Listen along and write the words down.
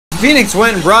Phoenix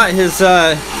went and brought his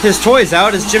toys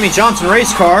out, his Jimmy Johnson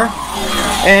race car,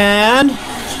 and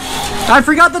I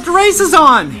forgot that the race is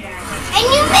on. And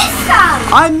you missed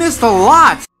some. I missed a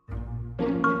lot.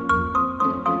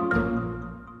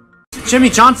 Jimmy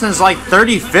Johnson's like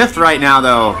 35th right now,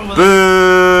 though.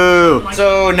 Boo!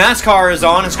 So NASCAR is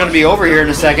on. It's going to be over here in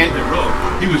a second.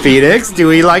 Phoenix, do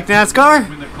we like NASCAR?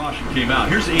 When the caution came out,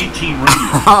 here's 18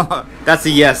 That's a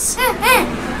yes.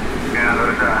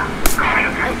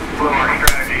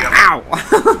 Ow!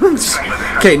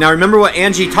 Okay, now remember what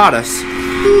Angie taught us.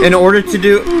 In order to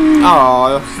do...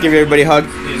 Oh, give everybody a hug.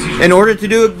 In order to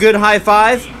do a good high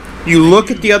five, you look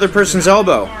at the other person's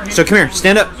elbow. So come here,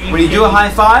 stand up. When you do a high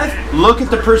five, look at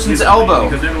the person's elbow.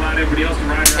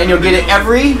 And you'll get it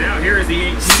every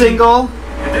single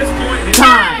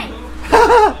time.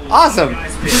 Awesome.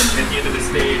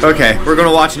 Okay, we're going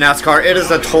to watch NASCAR. It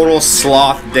is a total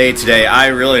sloth day today. I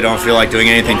really don't feel like doing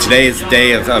anything. Today is a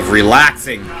day of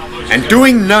relaxing and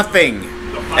doing nothing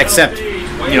except,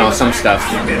 you know, some stuff.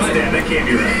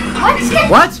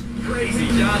 What? Crazy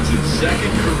Johnson's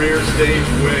second career stage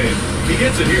win. He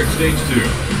gets it here at stage 2.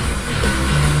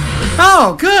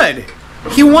 Oh, good.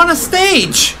 He won a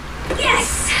stage.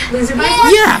 Yes.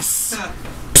 Yes.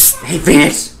 Psst, hey,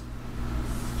 Phoenix.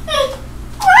 What?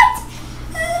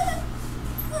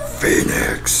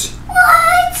 Phoenix.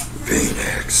 What?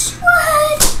 Phoenix.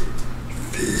 What?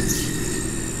 Phoenix.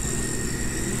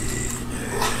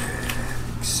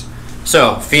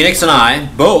 So, Phoenix and I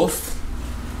both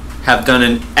have done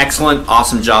an excellent,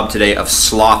 awesome job today of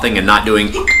slothing and not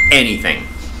doing anything.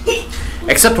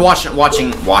 Except watching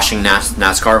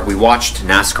NASCAR. We watched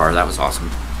NASCAR. That was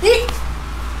awesome.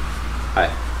 Hi.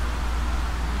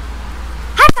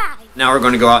 High five. Now we're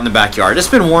going to go out in the backyard. It's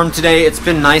been warm today. It's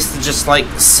been nice to just like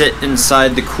sit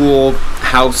inside the cool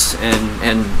house, and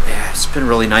yeah, it's been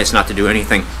really nice not to do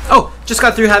anything. Oh, just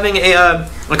got through having a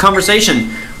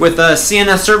conversation with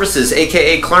CNS Services,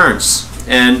 aka Clarence.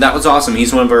 And that was awesome.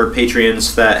 He's one of our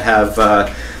Patreons that have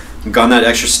gone that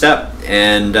extra step.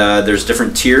 And there's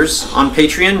different tiers on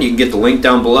Patreon. You can get the link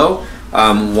down below.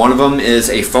 One of them is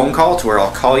a phone call to where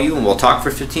I'll call you and we'll talk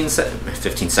for 15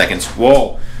 seconds.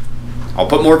 Whoa. I'll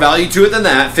put more value to it than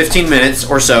that. 15 minutes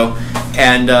or so.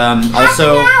 And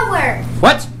also... Half an hour.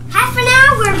 What? Half an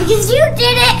hour because you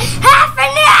did it half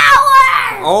an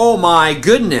hour. Oh my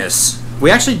goodness. We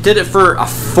actually did it for a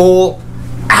full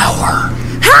hour.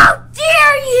 How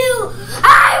dare you!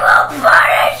 I will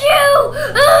punish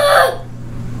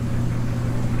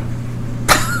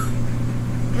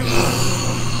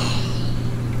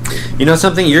you! You know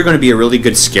something? You're going to be a really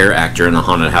good scare actor in a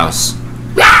haunted house.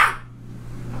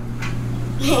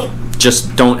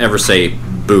 Just don't ever say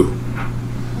boo.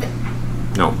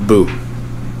 No, boo.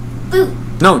 Boo.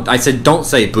 No, I said don't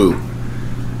say boo.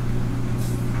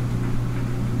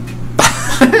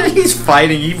 He's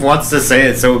fighting. He wants to say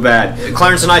it so bad.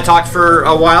 Clarence and I talked for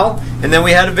a while, and then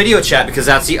we had a video chat because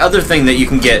that's the other thing that you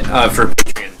can get for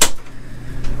Patreon.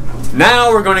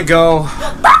 Now we're going to go...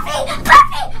 Buffy!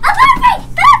 Buffy! Buffy!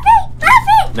 Buffy!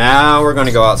 Buffy! Now we're going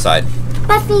to go outside.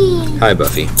 Buffy! Hi,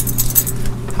 Buffy.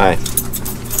 Hi.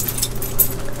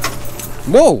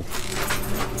 Whoa!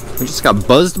 We just got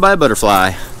buzzed by a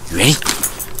butterfly. You ready?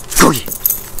 Go get it.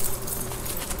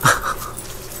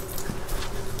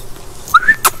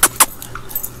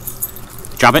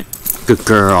 Drop it. Good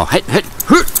girl. Hit, hit,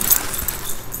 hit.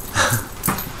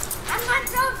 I'm not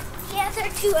throwing the other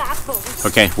 2 apples.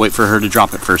 Okay, wait for her to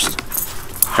drop it first.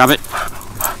 Drop it.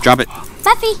 Drop it.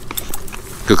 Buffy!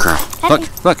 Good girl. Buffy.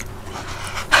 Look, look.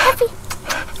 Buffy!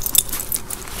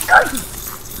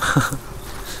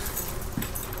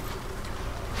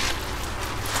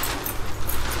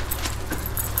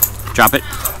 Drop it.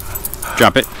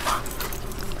 Drop it.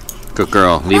 Good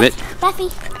girl. Leave it.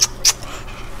 Buffy!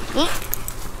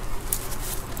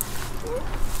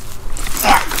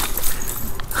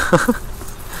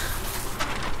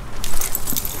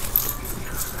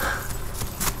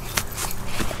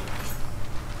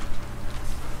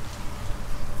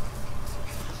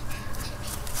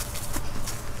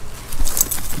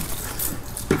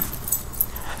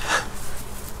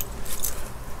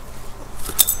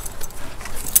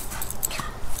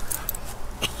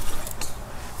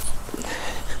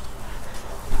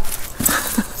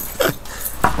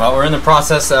 Well, we're in the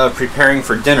process of preparing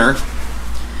for dinner,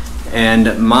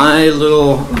 and my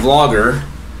little vlogger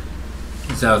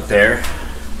is out there.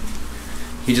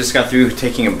 He just got through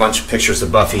taking a bunch of pictures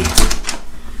of Buffy.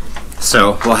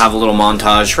 So we'll have a little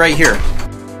montage right here.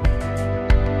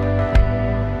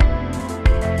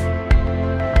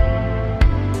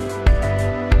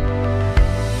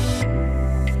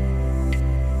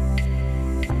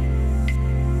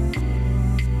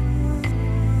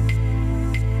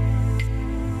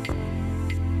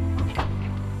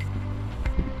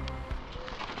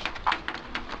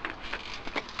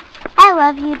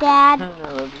 love you, Dad. I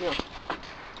love you.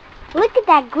 Look at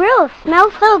that grill. It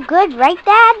smells so good, right,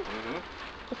 Dad?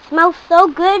 It smells so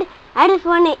good. I just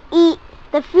want to eat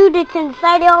the food that's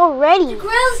inside it already. The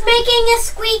grill's making a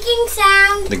squeaking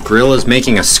sound. The grill is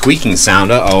making a squeaking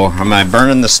sound. Uh-oh. Am I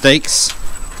burning the steaks?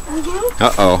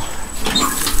 Uh-oh.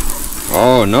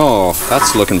 Oh, no.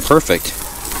 That's looking perfect.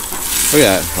 Look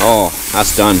at that. Oh,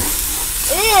 that's done.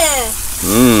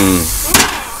 Mmm.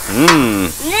 Mmm.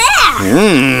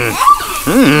 Mmm.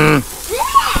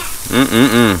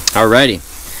 Alrighty.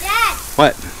 Dad.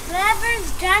 What?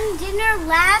 Whoever's done dinner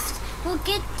last will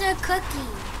get the cookie.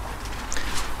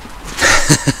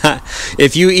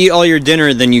 If you eat all your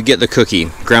dinner, then you get the cookie.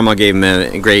 Grandma gave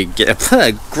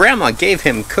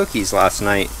him cookies last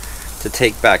night to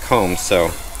take back home. So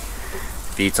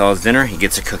if he eats all his dinner, he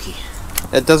gets a cookie.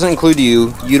 That doesn't include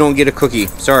you. You don't get a cookie.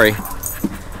 Sorry.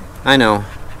 I know.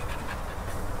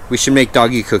 We should make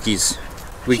doggy cookies.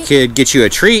 We could get you a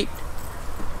treat,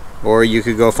 or you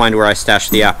could go find where I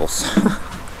stashed the apples.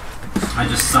 I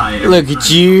just saw it. Look at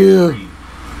you.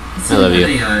 I love you.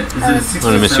 I'm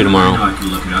gonna miss you tomorrow. I can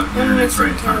look it up. The internet's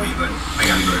right in front of me, but I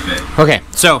gotta go to bed. Okay,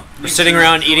 so we're sitting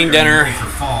around eating dinner,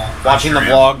 watching the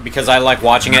vlog because I like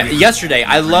watching it. Yesterday,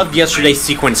 I loved yesterday's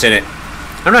sequence in it.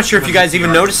 I'm not sure if you guys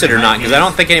even noticed it or not, because I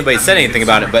don't think anybody said anything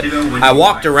about it, but I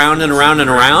walked around and around and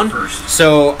around,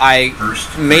 so I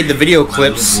made the video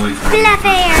clips.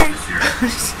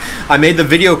 I made the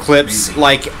video clips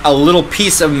like a little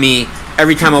piece of me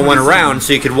every time I went around,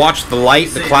 so you could watch the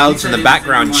light, the clouds, and the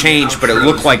background change, but it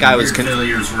looked like I was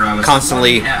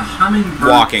constantly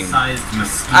walking.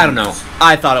 I don't know.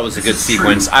 I thought it was a good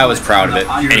sequence. I was proud of it.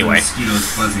 Anyway.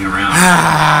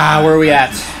 Where are we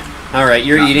at? Alright,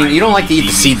 you're eating. You don't like to eat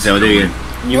the seeds, though, do you?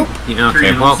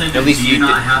 Okay, well, at least you eat it.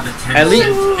 At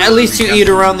least you eat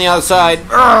around the outside.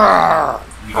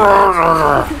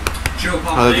 Joe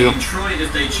Papa and Troy,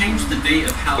 if they change the date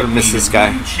of Halloween, I'm gonna miss this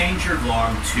guy. Change your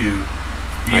vlog to.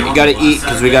 Alright, you gotta eat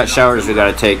because we got showers we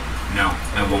gotta take. No,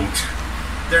 I won't.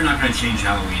 They're not gonna change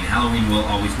Halloween. Halloween will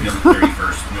always be on the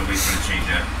 31st. Nobody's gonna change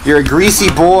that. You're a greasy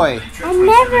boy. I'm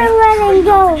never letting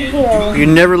go of you. You're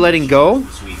never letting go?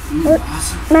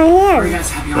 My hand.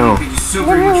 Oh.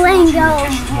 Never letting go.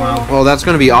 Well, that's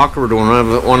gonna be awkward when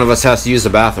one of us has to use the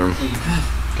bathroom.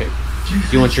 Okay. Do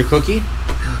you want your cookie? Cookie!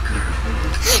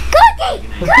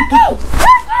 Cookie!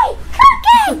 Cookie!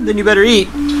 Cookie! Then you better eat.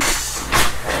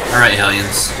 Alright,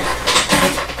 Hellions.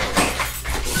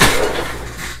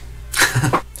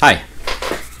 Hi.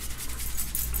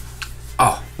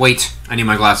 Oh, wait. I need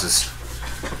my glasses.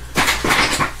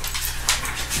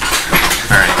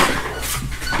 Alright.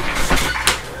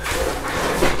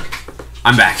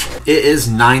 I'm back. It is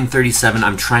 9:37.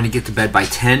 I'm trying to get to bed by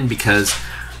 10 because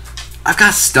I've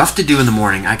got stuff to do in the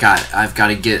morning. I've got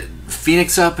to get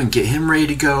Phoenix up and get him ready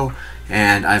to go,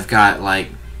 and I've got a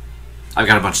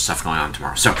bunch of stuff going on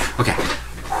tomorrow. So, okay.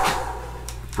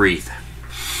 Breathe.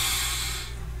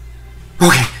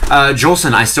 Okay,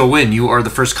 Jolson, I still win. You are the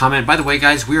first comment. By the way,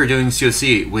 guys, we are doing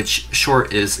COC, which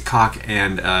short is cock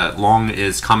and long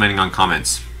is commenting on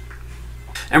comments.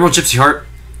 Emerald Gypsy Heart.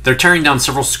 They're tearing down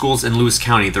several schools in Lewis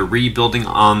County. They're rebuilding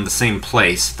on the same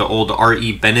place. The old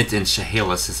R.E. Bennett in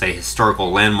Chehalis is a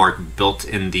historical landmark built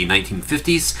in the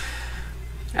 1950s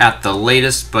at the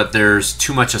latest, but there's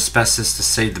too much asbestos to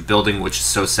save the building, which is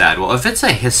so sad. Well, if it's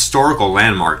a historical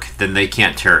landmark, then they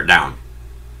can't tear it down.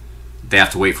 They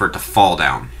have to wait for it to fall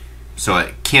down. So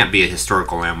it can't be a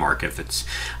historical landmark if it's...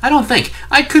 I don't think.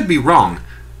 I could be wrong.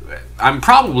 I'm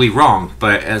probably wrong,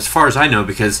 but as far as I know,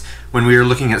 because when we were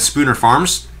looking at Spooner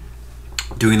Farms,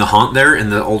 doing the haunt there in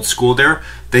the old school there,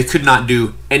 they could not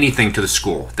do anything to the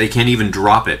school. They can't even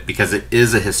drop it because it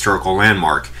is a historical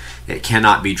landmark. It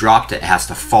cannot be dropped. It has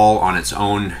to fall on its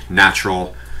own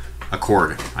natural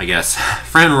accord, I guess.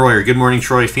 Fran Royer, good morning,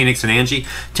 Troy, Phoenix, and Angie.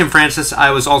 Tim Francis, I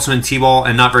was also in T-ball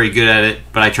and not very good at it,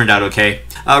 but I turned out okay.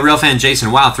 Real fan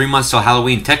Jason, wow, 3 months till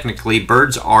Halloween. Technically,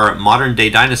 birds are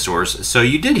modern-day dinosaurs, so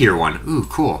you did hear one. Ooh,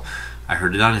 cool. I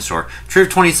heard a dinosaur.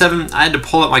 Triv27, I had to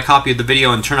pull up my copy of the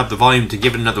video and turn up the volume to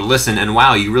give it another listen, and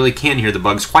wow, you really can hear the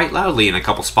bugs quite loudly in a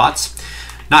couple spots.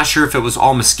 Not sure if it was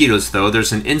all mosquitoes, though.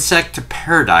 There's an insect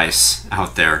paradise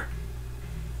out there.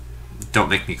 Don't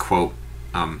make me quote,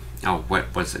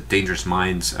 what was it? Dangerous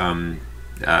Minds,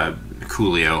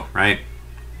 Coolio, right?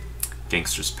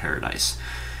 Gangster's Paradise.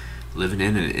 Living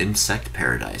in an insect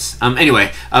paradise.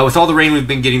 Anyway, with all the rain we've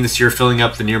been getting this year filling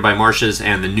up the nearby marshes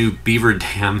and the new beaver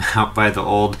dam out by the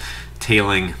old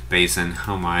tailing basin.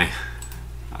 Oh my.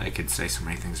 I could say so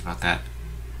many things about that,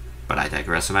 but I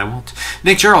digress and I won't.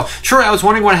 Nick Gerald, Troy, I was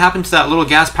wondering what happened to that little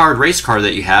gas-powered race car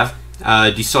that you have.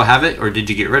 Do you still have it, or did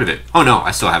you get rid of it? Oh no,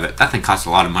 I still have it. That thing costs a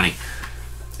lot of money.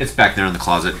 It's back there in the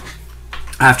closet.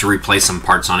 I have to replace some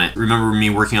parts on it. Remember me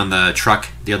working on the truck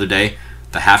the other day?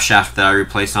 The half shaft that I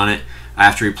replaced on it? I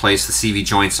have to replace the CV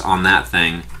joints on that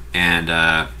thing and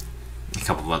a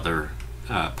couple of other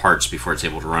parts before it's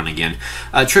able to run again.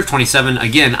 Trip 27,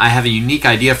 again, I have a unique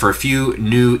idea for a few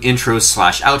new intros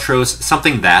slash outros,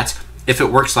 something that, if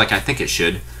it works like I think it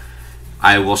should,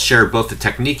 I will share both the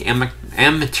technique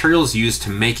and materials used to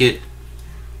make it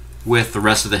with the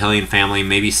rest of the Hellion family,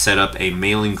 maybe set up a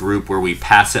mailing group where we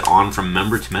pass it on from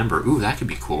member to member. Ooh, that could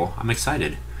be cool. I'm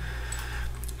excited.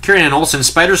 Carrie Ann Olson,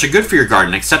 spiders are good for your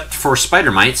garden, except for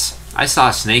spider mites. I saw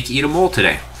a snake eat a mole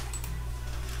today.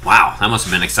 Wow, that must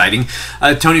have been exciting.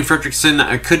 Tony Fredrickson,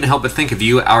 I couldn't help but think of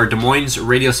you. Our Des Moines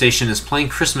radio station is playing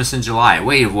Christmas in July.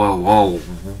 Wait, whoa, whoa,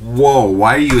 whoa.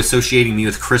 Why are you associating me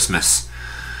with Christmas?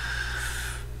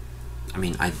 I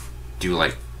mean, I do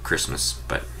like Christmas,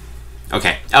 but...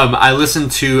 Okay, I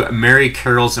listened to Merry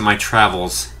Carols in my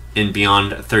travels in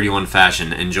Beyond 31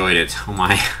 fashion. Enjoyed it. Oh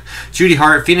my. Judy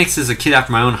Hart, Phoenix is a kid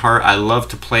after my own heart. I love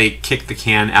to play kick the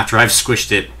can after I've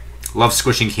squished it. Love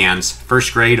squishing cans.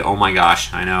 First grade, oh my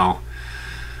gosh, I know.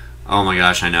 Oh my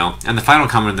gosh, I know. And the final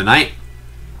comment of the night,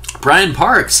 Brian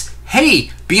Parks.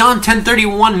 Hey, Beyond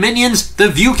 1031 minions, the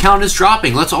view count is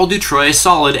dropping. Let's all do Troy a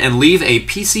solid and leave a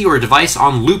PC or a device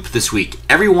on loop this week.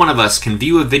 Every one of us can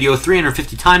view a video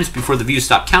 350 times before the views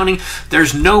stop counting.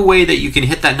 There's no way that you can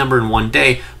hit that number in one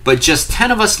day, but just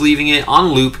 10 of us leaving it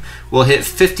on loop will hit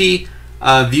 50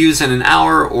 views in an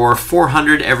hour or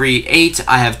 400 every 8.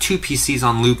 I have 2 PCs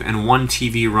on loop and 1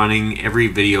 TV running every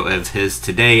video of his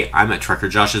today. I'm at Trucker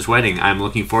Josh's wedding. I'm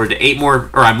looking forward to 8 more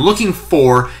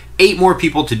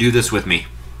people to do this with me.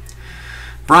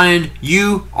 Brian,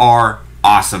 you are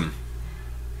awesome.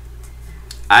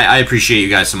 I appreciate you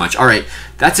guys so much. Alright,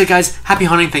 that's it guys. Happy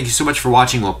hunting. Thank you so much for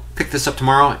watching. We'll pick this up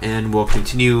tomorrow and we'll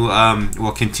continue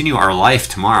our life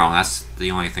tomorrow. That's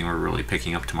the only thing we're really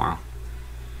picking up tomorrow.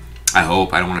 I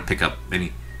hope. I don't want to pick up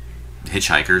any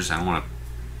hitchhikers. I don't want to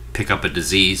pick up a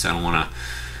disease. I don't want to...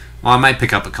 Well, I might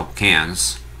pick up a couple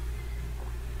cans.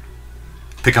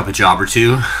 Pick up a job or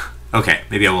two. Okay,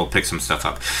 maybe I will pick some stuff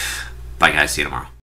up. Bye guys, see you tomorrow.